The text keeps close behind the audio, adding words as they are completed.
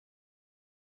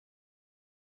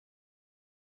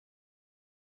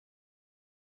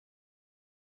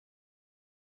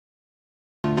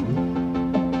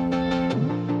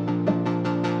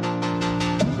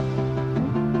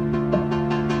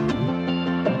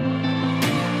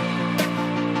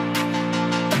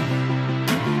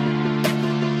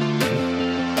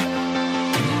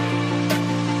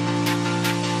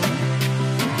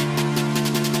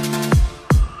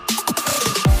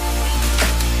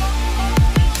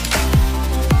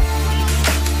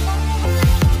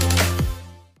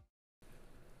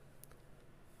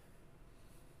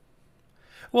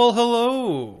Well,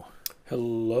 hello.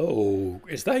 Hello.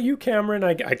 Is that you, Cameron?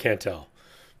 I can't tell.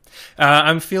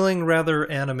 I'm feeling rather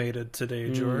animated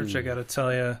today, George. I gotta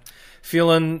tell you,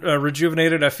 feeling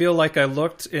rejuvenated. I feel like I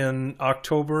looked in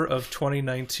October of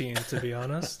 2019, to be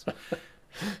honest.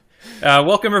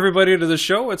 Welcome everybody to the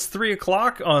show. It's 3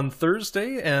 o'clock on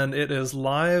Thursday, and it is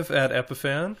live at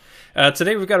Epiphan.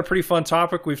 Today we've got a pretty fun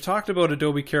topic. We've talked about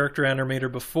Adobe Character Animator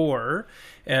before,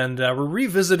 and we're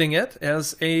revisiting it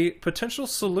as a potential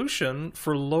solution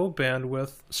for low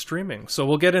bandwidth streaming. So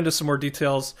we'll get into some more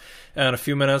details in a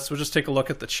few minutes. We'll just take a look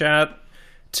at the chat.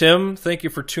 Tim, thank you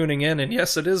for tuning in. And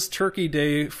yes, it is Turkey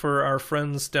Day for our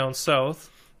friends down south.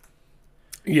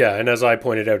 Yeah, and as I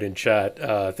pointed out in chat,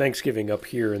 Thanksgiving up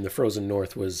here in the frozen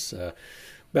north was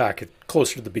back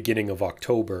closer to the beginning of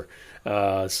October.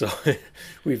 So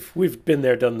we've been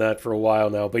there, done that for a while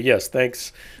now. But yes,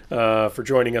 thanks for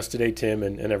joining us today, Tim,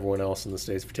 and everyone else in the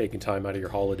States for taking time out of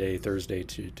your holiday Thursday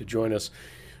to join us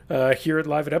here at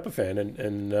Live at Epiphan,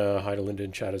 and hi to Linda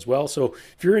in chat as well. So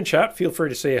if you're in chat, feel free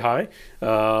to say hi,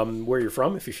 where you're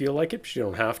from if you feel like it, but you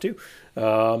don't have to.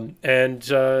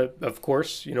 And of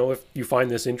course, you know, if you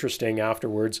find this interesting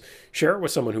afterwards, share it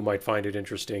with someone who might find it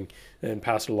interesting and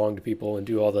pass it along to people and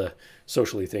do all the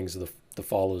socially things, the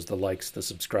follows, the likes, the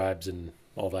subscribes, and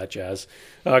all that jazz.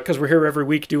 Because we're here every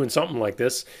week doing something like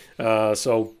this.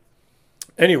 So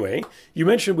anyway, you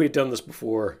mentioned we had done this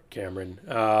before, Cameron.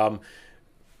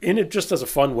 In it just as a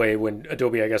fun way when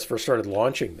Adobe, I guess, first started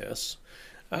launching this.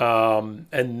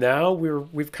 And now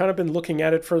we've kind of been looking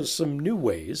at it for some new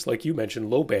ways, like you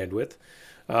mentioned, low bandwidth.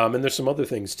 And there's some other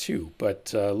things too,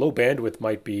 but low bandwidth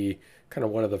might be kind of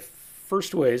one of the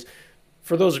first ways.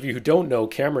 For those of you who don't know,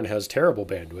 Cameron has terrible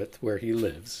bandwidth where he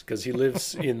lives, because he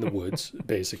lives in the woods,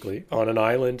 basically, on an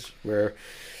island where,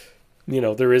 you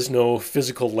know, there is no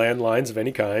physical landlines of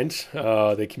any kind.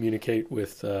 They communicate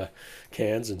with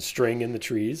cans and string in the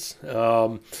trees.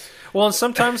 Well, and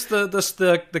sometimes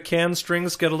the can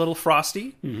strings get a little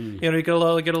frosty. Mm-hmm. You know, you get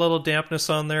a little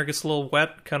dampness on there. It gets a little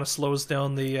wet. Kind of slows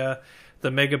down the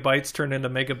megabytes turn into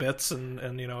megabits,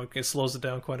 and you know, it slows it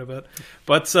down quite a bit.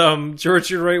 But George,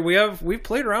 you're right. We've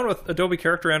played around with Adobe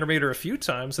Character Animator a few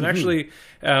times, and actually,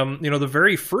 you know, the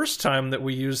very first time that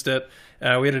we used it,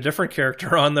 we had a different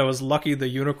character on that was Lucky the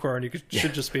Unicorn.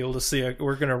 Should just be able to see it.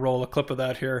 We're going to roll a clip of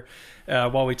that here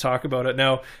while we talk about it.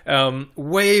 Now,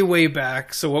 way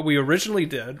back, so what we originally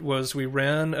did was we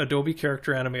ran Adobe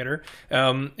Character Animator.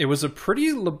 It was a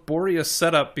pretty laborious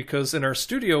setup because in our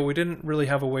studio, we didn't really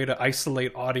have a way to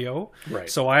isolate audio. Right.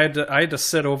 So I had to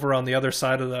sit over on the other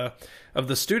side of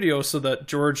the studio so that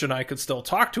George and I could still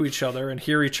talk to each other and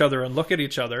hear each other and look at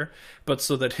each other, but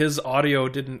so that his audio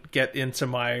didn't get into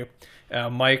my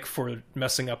mic for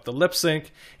messing up the lip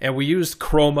sync. And we used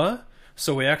Chroma.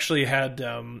 So we actually had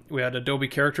Adobe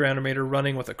Character Animator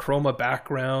running with a Chroma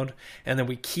background, and then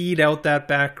we keyed out that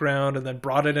background and then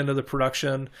brought it into the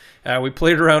production. We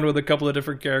played around with a couple of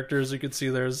different characters. You could see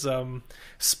there's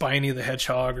Spiny the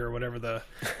Hedgehog, or whatever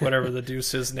the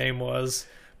deuce his name was.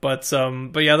 But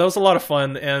yeah, that was a lot of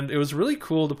fun, and it was really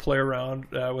cool to play around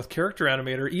with Character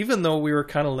Animator, even though we were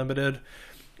kind of limited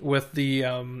with the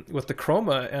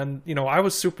Chroma. And you know, I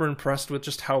was super impressed with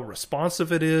just how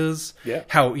responsive it is,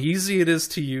 how easy it is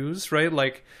to use, right?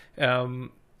 Like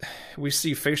we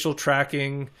see facial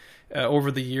tracking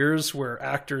over the years where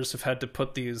actors have had to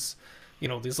put these, you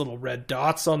know, these little red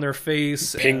dots on their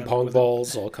face, ping pong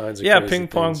balls, all kinds of crazy ping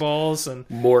pong balls, and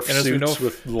morph suits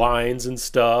with lines and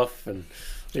stuff, and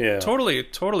yeah,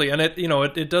 totally. And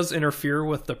it does interfere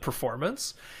with the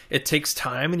performance. It takes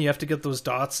time, and you have to get those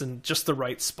dots in just the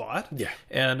right spot. Yeah.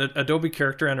 And Adobe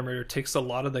Character Animator takes a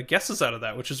lot of the guesses out of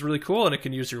that, which is really cool. And it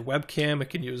can use your webcam. It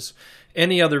can use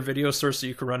any other video source that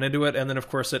you can run into it. And then, of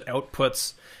course, it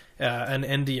outputs an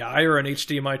NDI or an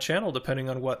HDMI channel, depending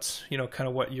on what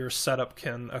your setup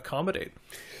can accommodate.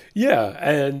 Yeah,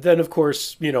 and then of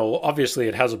course, you know, obviously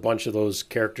it has a bunch of those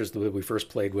characters that we first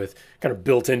played with kind of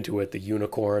built into it, the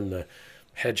unicorn, the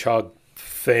hedgehog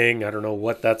thing. I don't know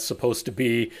what that's supposed to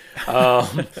be.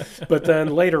 But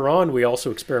then later on, we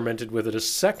also experimented with it a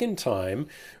second time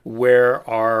where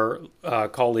our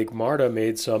colleague Marta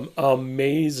made some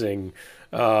amazing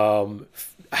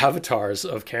avatars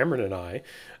of Cameron and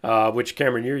I, which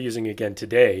Cameron, you're using again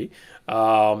today.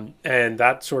 And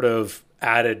that sort of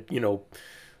added, you know,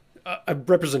 a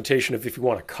representation of if you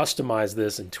want to customize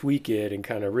this and tweak it and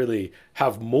kind of really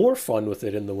have more fun with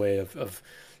it in the way of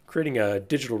creating a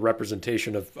digital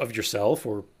representation of yourself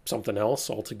or something else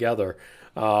altogether.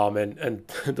 And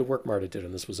the work Marta did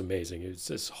on this was amazing.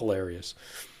 It's hilarious.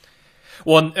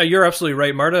 Well, you're absolutely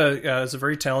right. Marta is a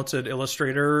very talented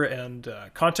illustrator and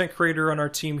content creator on our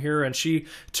team here, and she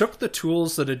took the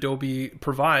tools that Adobe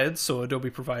provides. So Adobe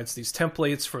provides these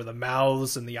templates for the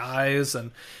mouths and the eyes,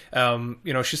 and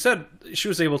she said she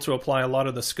was able to apply a lot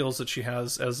of the skills that she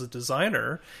has as a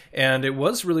designer, and it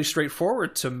was really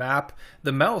straightforward to map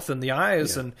the mouth and the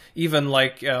eyes, and even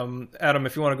like Adam,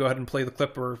 if you want to go ahead and play the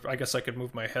clip, or I guess I could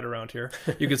move my head around here,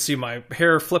 you could see my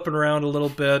hair flipping around a little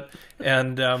bit,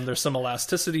 and there's some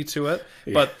elasticity to it.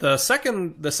 But the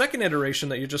second iteration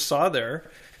that you just saw there,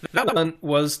 that one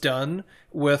was done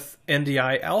with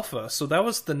NDI Alpha. So that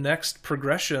was the next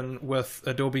progression with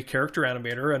Adobe Character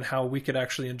Animator and how we could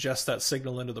actually ingest that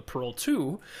signal into the Pearl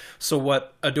 2. So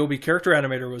what Adobe Character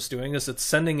Animator was doing is it's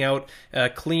sending out a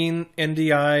clean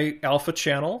NDI Alpha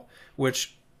channel,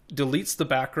 which deletes the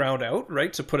background out,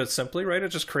 right? To put it simply, right? It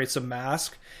just creates a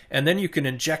mask, and then you can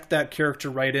inject that character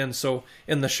right in. So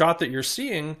in the shot that you're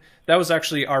seeing, that was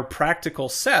actually our practical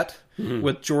set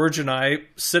with George and I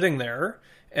sitting there,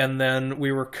 and then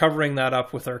we were covering that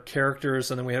up with our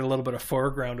characters, and then we had a little bit of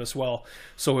foreground as well.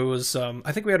 So it was,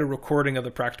 I think we had a recording of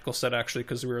the practical set actually,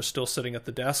 because we were still sitting at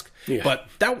the desk. Yeah. But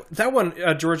that one,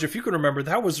 George, if you can remember,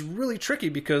 that was really tricky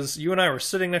because you and I were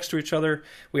sitting next to each other.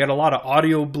 We had a lot of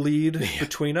audio bleed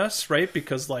between us, right?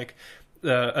 Because like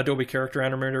Adobe Character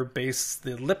Animator based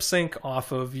the lip sync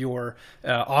off of your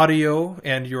audio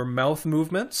and your mouth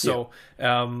movement. So,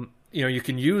 you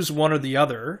can use one or the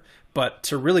other, but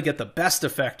to really get the best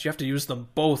effect, you have to use them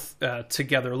both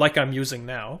together, like I'm using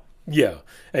now. Yeah,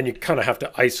 and you kind of have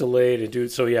to isolate and do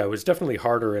it. So yeah, it was definitely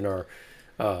harder in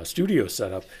our studio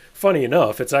setup. Funny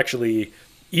enough, it's actually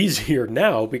easier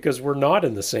now because we're not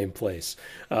in the same place.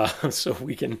 So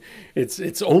we can,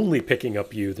 it's only picking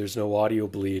up you. There's no audio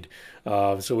bleed.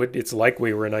 So it's like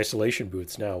we were in isolation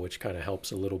booths now, which kind of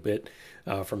helps a little bit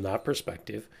from that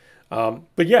perspective.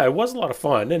 But yeah, it was a lot of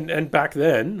fun. And back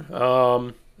then,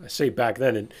 I say back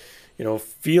then, and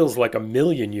feels like a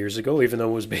million years ago, even though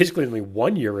it was basically only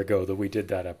 1 year ago that we did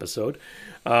that episode.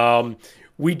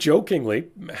 We jokingly,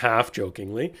 half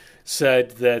jokingly,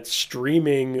 said that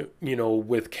streaming,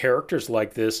 with characters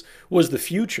like this was the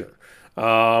future.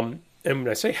 And when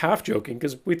I say half joking,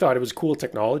 because we thought it was cool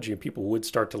technology and people would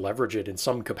start to leverage it in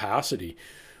some capacity.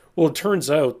 Well, it turns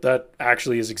out that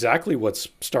actually is exactly what's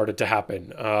started to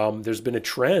happen. There's been a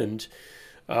trend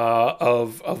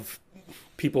of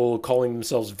people calling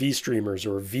themselves Vstreamers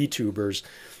or VTubers,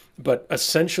 but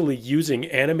essentially using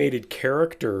animated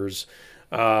characters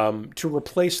to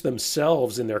replace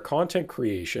themselves in their content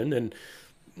creation. And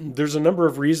there's a number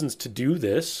of reasons to do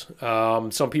this.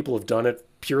 Some people have done it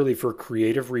purely for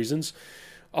creative reasons.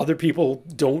 Other people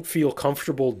don't feel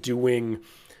comfortable doing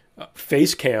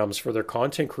face cams for their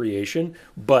content creation,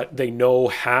 but they know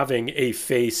having a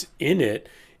face in it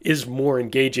is more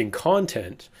engaging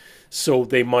content. So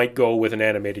they might go with an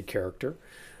animated character.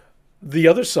 The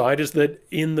other side is that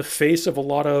in the face of a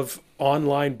lot of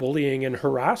online bullying and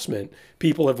harassment,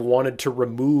 people have wanted to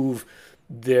remove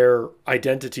their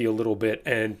identity a little bit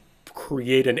and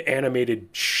create an animated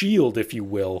shield, if you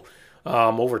will,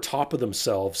 over top of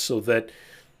themselves so that,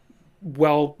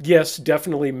 well, yes,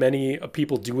 definitely many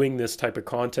people doing this type of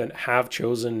content have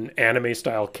chosen anime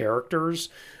style characters.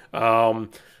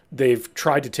 They've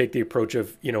tried to take the approach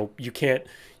of, you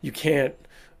can't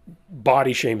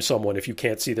body shame someone if you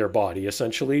can't see their body,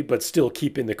 essentially, but still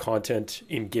keeping the content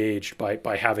engaged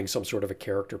by having some sort of a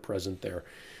character present there.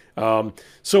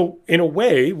 So in a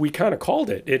way, we kind of called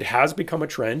it. It has become a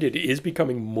trend. It is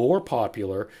becoming more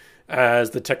popular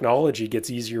as the technology gets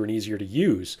easier and easier to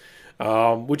use,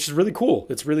 which is really cool.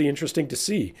 It's really interesting to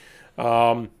see.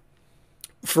 For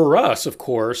us, of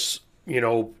course,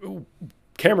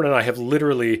 Cameron and I have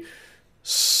literally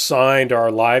signed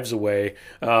our lives away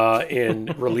in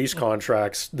release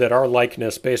contracts that our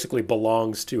likeness basically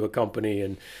belongs to a company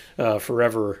and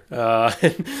forever.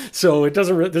 So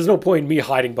there's no point in me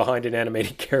hiding behind an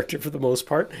animated character for the most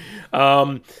part.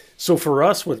 So for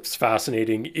us, what's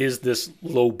fascinating is this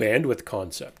low bandwidth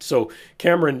concept. So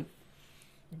Cameron,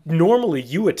 normally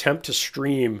you attempt to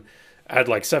stream at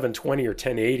like 720 or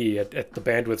 1080 at the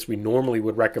bandwidths we normally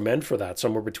would recommend for that,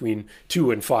 somewhere between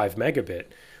 2 and 5 megabit.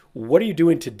 What are you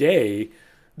doing today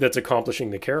that's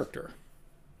accomplishing the character?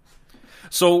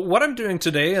 So what I'm doing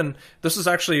today, and this is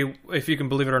actually, if you can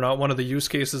believe it or not, one of the use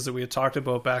cases that we had talked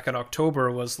about back in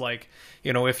October was like,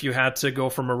 if you had to go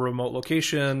from a remote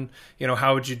location,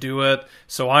 how would you do it?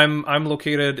 So I'm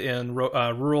located in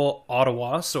rural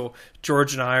Ottawa. So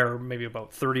George and I are maybe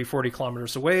about 30, 40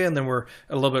 kilometers away, and then we're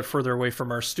a little bit further away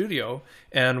from our studio.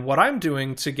 And what I'm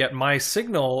doing to get my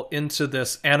signal into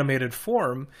this animated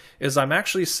form is I'm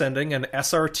actually sending an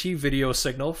SRT video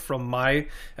signal from my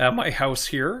house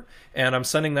here, and I'm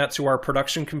sending that to our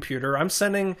production computer. I'm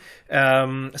sending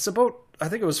it's about, I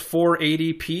think it was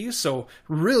 480p, so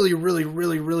really, really,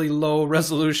 really, really low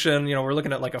resolution. We're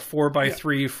looking at like a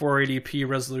 4:3 480p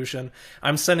resolution.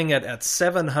 I'm sending it at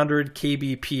 700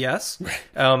 kbps.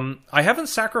 I haven't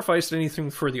sacrificed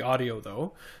anything for the audio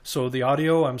though. So the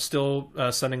audio, I'm still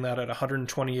sending that at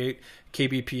 128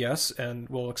 kbps, and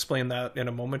we'll explain that in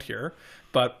a moment here.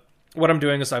 But what I'm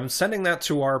doing is I'm sending that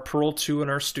to our Pearl 2 in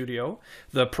our studio.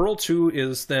 The Pearl 2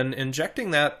 is then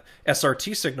injecting that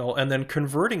SRT signal and then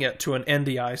converting it to an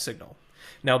NDI signal.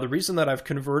 Now, the reason that I've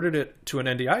converted it to an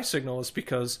NDI signal is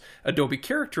because Adobe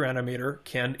Character Animator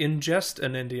can ingest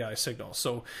an NDI signal.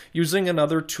 So using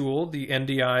another tool, the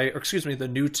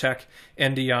New Tech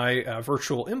NDI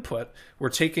virtual input, we're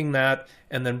taking that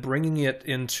and then bringing it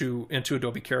into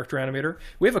Adobe Character Animator.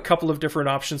 We have a couple of different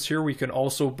options here. We can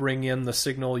also bring in the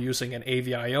signal using an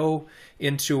AVIO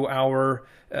into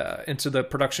the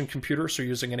production computer. So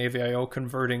using an AVIO,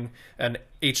 converting an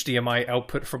HDMI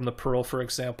output from the Pearl, for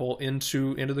example,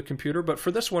 into the computer. But for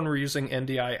this one, we're using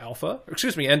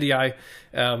NDI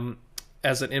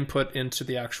as an input into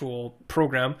the actual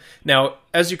program. Now,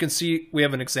 as you can see, we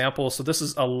have an example. So this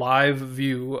is a live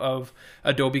view of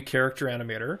Adobe Character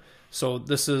Animator. So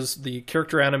this is the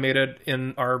character animated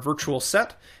in our virtual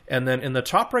set. And then in the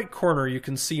top right corner, you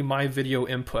can see my video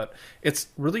input. It's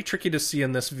really tricky to see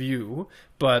in this view,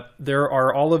 but there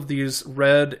are all of these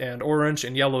red and orange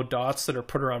and yellow dots that are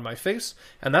put around my face.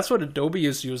 And that's what Adobe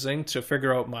is using to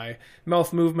figure out my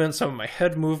mouth movement, some of my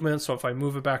head movement. So if I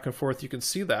move it back and forth, you can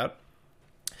see that.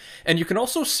 And you can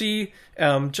also see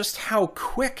just how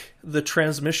quick the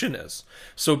transmission is.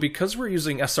 So because we're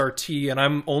using SRT, and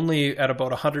I'm only at about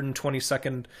 120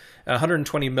 millisecond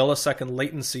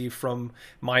latency from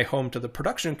my home to the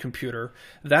production computer,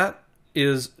 that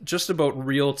is just about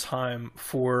real time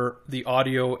for the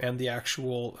audio and the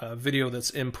actual video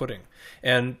that's inputting.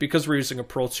 And because we're using a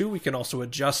Pro 2, we can also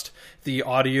adjust the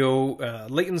audio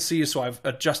latency. So I've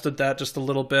adjusted that just a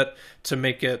little bit to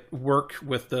make it work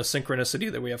with the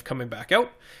synchronicity that we have coming back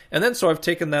out. And then so I've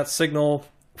taken that signal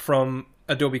from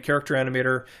Adobe Character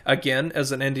Animator again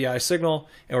as an NDI signal,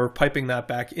 and we're piping that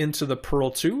back into the Pearl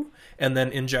 2 and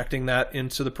then injecting that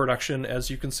into the production, as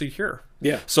you can see here.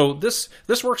 Yeah. So this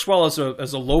works well as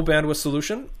a low bandwidth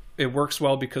solution. It works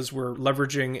well because we're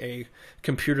leveraging a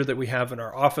computer that we have in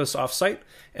our office offsite,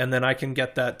 and then I can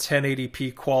get that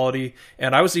 1080p quality.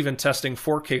 And I was even testing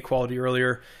 4K quality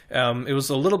earlier. It was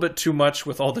a little bit too much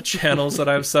with all the channels that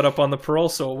I've set up on the Pearl,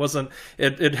 so it wasn't.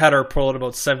 It had our Pearl at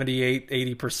about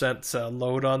 78-80%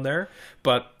 load on there.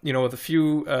 But with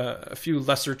a few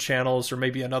lesser channels, or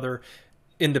maybe another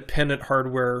independent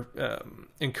hardware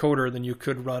encoder, then you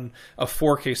could run a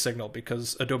 4K signal,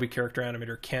 because Adobe Character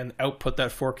Animator can output that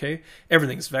 4K.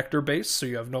 Everything's vector based, so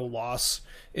you have no loss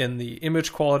in the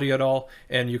image quality at all,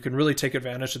 and you can really take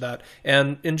advantage of that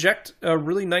and inject a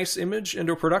really nice image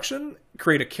into a production,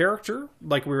 create a character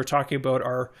like we were talking about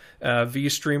our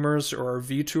Vstreamers or our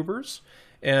VTubers.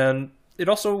 And it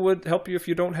also would help you if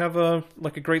you don't have a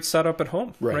great setup at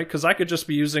home, right? Because I could just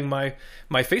be using my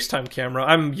FaceTime camera.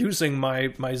 I'm using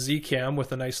my Z cam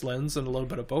with a nice lens and a little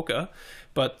bit of bokeh,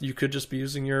 but you could just be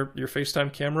using your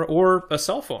FaceTime camera or a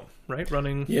cell phone, right?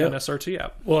 Running an SRT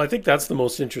app. Well, I think that's the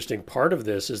most interesting part of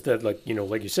this, is that like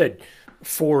you said,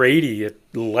 480 at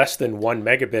less than 1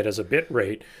 megabit as a bit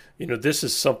rate. This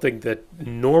is something that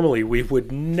normally we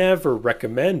would never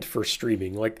recommend for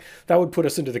streaming. Like, that would put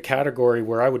us into the category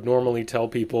where I would normally tell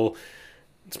people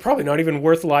it's probably not even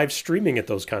worth live streaming at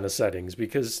those kind of settings,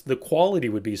 because the quality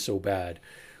would be so bad.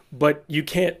 But you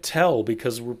can't tell,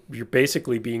 because you're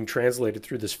basically being translated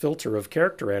through this filter of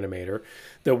Character Animator,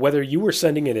 that whether you were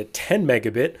sending it at 10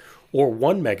 megabit or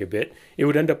 1 megabit, it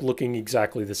would end up looking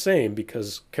exactly the same,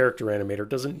 because Character Animator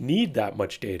doesn't need that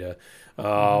much data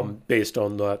based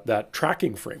on that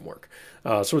tracking framework.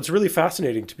 So it's really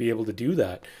fascinating to be able to do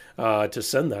that, to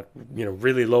send that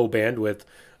really low bandwidth.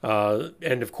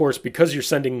 And of course, because you're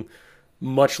sending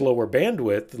much lower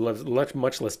bandwidth,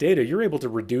 much less data, you're able to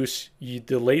reduce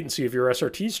the latency of your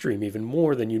SRT stream even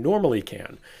more than you normally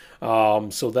can.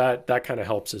 So that kind of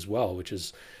helps as well, which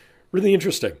is really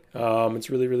interesting. It's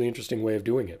a really, really interesting way of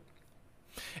doing it.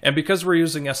 And because we're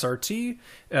using SRT,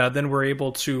 then we're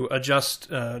able to adjust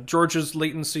George's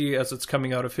latency as it's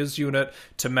coming out of his unit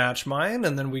to match mine,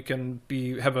 and then we can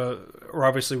or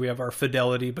obviously we have our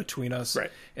fidelity between us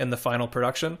in the final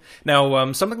production.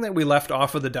 Now, something that we left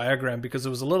off of the diagram because it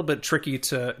was a little bit tricky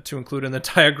to include in the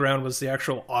diagram was the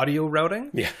actual audio routing.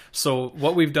 Yeah. So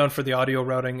what we've done for the audio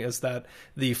routing is that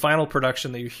the final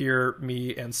production that you hear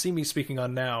me and see me speaking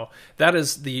on now, that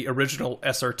is the original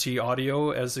SRT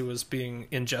audio as it was being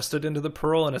ingested into the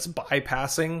Pearl, and it's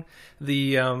bypassing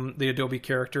the Adobe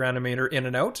Character Animator in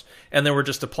and out, and then we're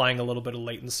just applying a little bit of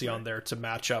latency on there to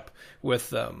match up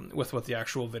with what the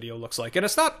actual video looks like. And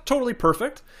it's not totally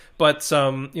perfect, but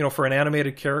for an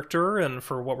animated character and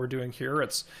for what we're doing here,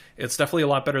 it's definitely a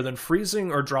lot better than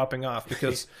freezing or dropping off,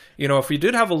 because if we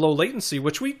did have a low latency,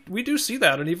 which we do see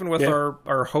that, and even with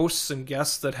our hosts and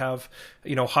guests that have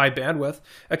high bandwidth,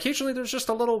 occasionally there's just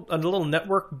a little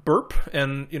network burp,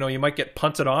 and you might get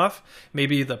punted off.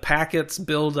 Maybe the packets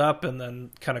build up and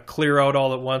then kind of clear out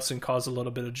all at once and cause a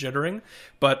little bit of jittering.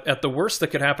 But at the worst that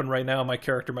could happen right now, my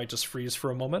character might just freeze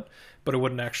for a moment, but it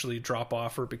wouldn't actually drop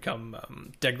off or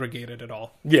become degraded at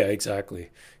all. Yeah, exactly.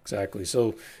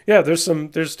 So yeah, there's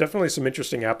definitely some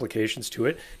interesting applications to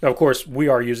it. Now, of course, we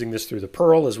are using this through the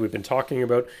Pearl, as we've been talking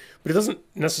about, but it doesn't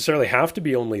necessarily have to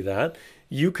be only that.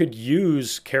 You could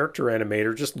use Character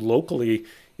Animator just locally,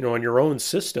 on your own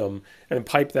system, and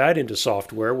pipe that into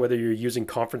software, whether you're using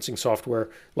conferencing software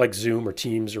like Zoom or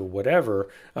Teams or whatever,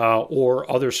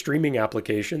 or other streaming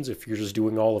applications. If you're just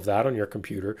doing all of that on your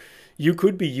computer, you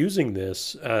could be using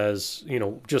this as,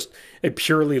 just a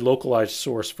purely localized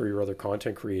source for your other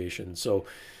content creation. So,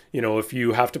 if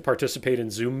you have to participate in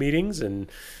Zoom meetings, and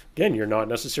again, you're not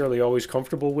necessarily always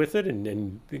comfortable with it, and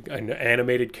an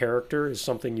animated character is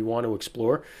something you want to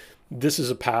explore, this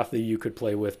is a path that you could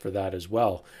play with for that as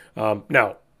well.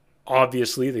 Now,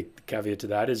 obviously, the caveat to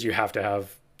that is you have to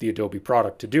have the Adobe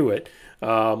product to do it,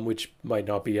 which might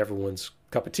not be everyone's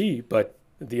cup of tea, but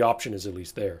the option is at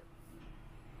least there.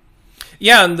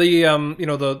 Yeah, and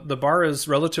the bar is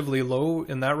relatively low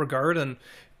in that regard, and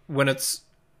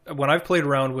when I've played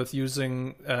around with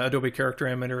using Adobe Character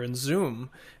Animator in Zoom,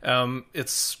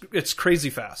 it's crazy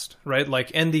fast, right?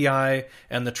 Like NDI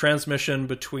and the transmission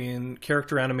between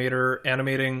Character Animator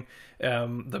animating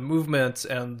the movement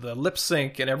and the lip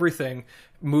sync and everything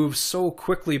moves so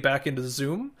quickly back into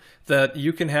Zoom that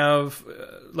you can have,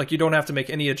 you don't have to make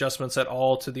any adjustments at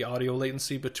all to the audio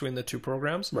latency between the two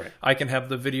programs. Right. I can have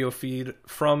the video feed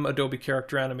from Adobe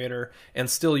Character Animator and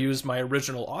still use my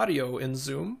original audio in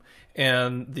Zoom.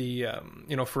 And the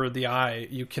for the eye,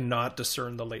 you cannot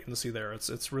discern the latency there.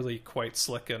 It's really quite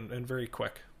slick and very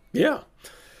quick. Yeah.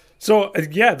 So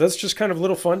yeah, that's just kind of a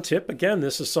little fun tip. Again,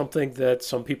 this is something that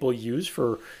some people use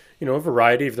for a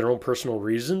variety of their own personal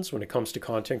reasons when it comes to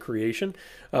content creation,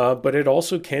 but it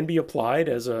also can be applied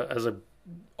as a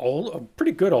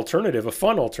pretty good alternative, a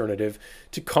fun alternative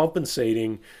to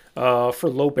compensating for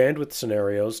low bandwidth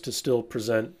scenarios to still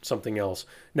present something else.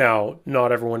 Now,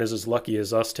 not everyone is as lucky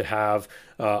as us to have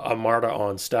a Marta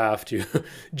on staff to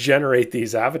generate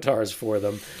these avatars for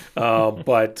them,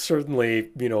 but certainly,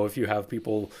 if you have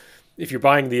people, if you're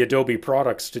buying the Adobe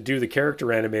products to do the Character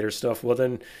Animator stuff, well,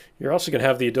 then you're also going to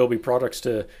have the Adobe products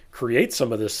to create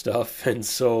some of this stuff, and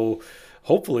so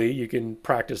hopefully you can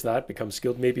practice that, become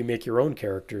skilled, maybe make your own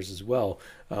characters as well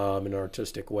in an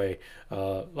artistic way.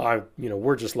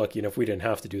 We're just lucky enough we didn't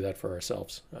have to do that for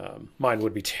ourselves. Mine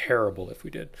would be terrible if we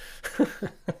did.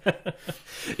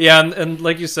 Yeah, and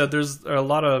like you said, there's a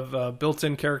lot of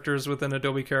built-in characters within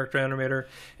Adobe Character Animator,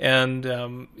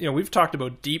 and we've talked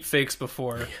about deep fakes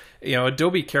before.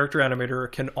 Adobe Character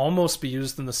Animator can almost be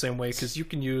used in the same way, because you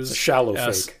can use a shallow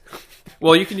fake.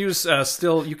 Well, you can use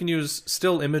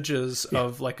still images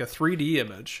of like a 3D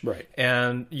image, right?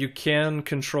 And you can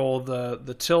control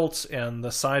the tilt and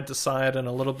the side to side and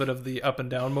a little bit of the up and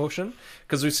down motion,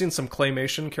 because we've seen some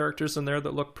claymation characters in there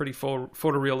that look pretty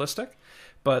photorealistic.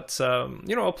 But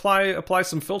apply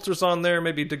some filters on there,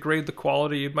 maybe degrade the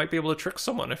quality. You might be able to trick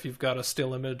someone if you've got a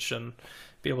still image and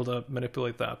be able to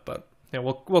manipulate that. But yeah,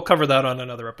 we'll cover that on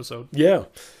another episode. Yeah.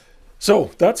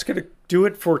 So that's going to do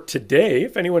it for today.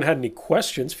 If anyone had any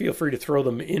questions, feel free to throw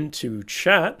them into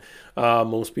chat.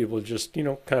 Most people are just,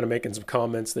 kind of making some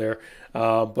comments there.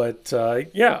 But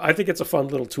I think it's a fun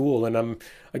little tool. And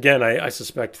I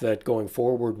suspect that going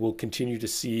forward, we'll continue to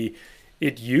see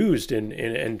it used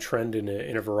and trend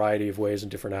in a variety of ways in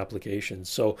different applications.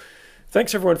 So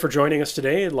thanks everyone for joining us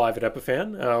today live at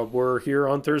Epiphan. We're here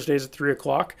on Thursdays at 3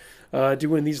 o'clock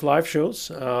doing these live shows,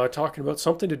 talking about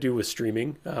something to do with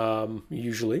streaming,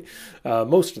 usually,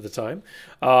 most of the time.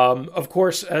 Of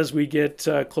course, as we get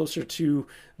closer to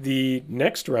the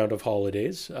next round of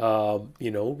holidays,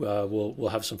 we'll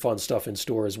have some fun stuff in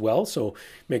store as well. So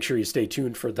make sure you stay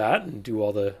tuned for that and do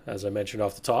all the, as I mentioned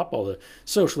off the top, all the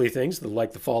socially things, the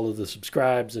like, the follow, the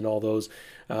subscribes, and all those.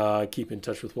 Keep in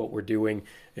touch with what we're doing,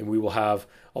 and we will have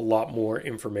a lot more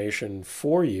information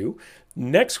for you.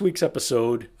 Next week's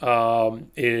episode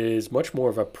is much more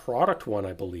of a product one,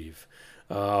 I believe.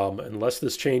 Unless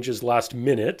this changes last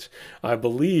minute, I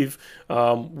believe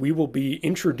we will be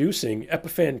introducing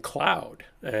Epiphan Cloud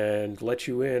and let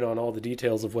you in on all the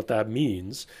details of what that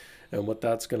means and what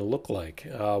that's going to look like,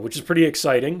 which is pretty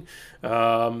exciting.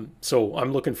 So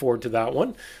I'm looking forward to that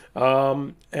one.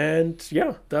 And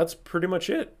yeah, that's pretty much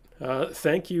it.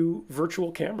 Thank you,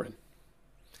 Virtual Cameron.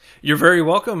 You're very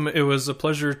welcome. It was a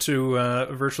pleasure to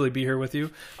virtually be here with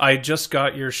you. I just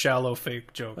got your shallow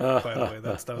fake joke, by the way.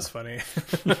 That was funny.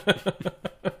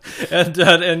 and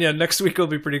yeah, next week will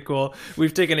be pretty cool.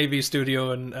 We've taken AV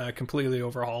Studio and completely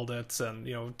overhauled it,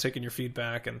 and taken your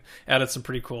feedback and added some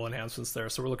pretty cool enhancements there.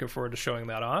 So we're looking forward to showing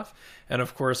that off. And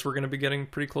of course, we're going to be getting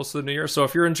pretty close to the new year. So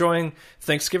if you're enjoying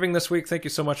Thanksgiving this week, thank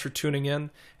you so much for tuning in.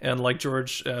 And like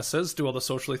George says, do all the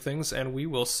socially things, and we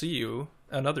will see you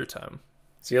another time.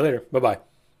 See you later. Bye-bye.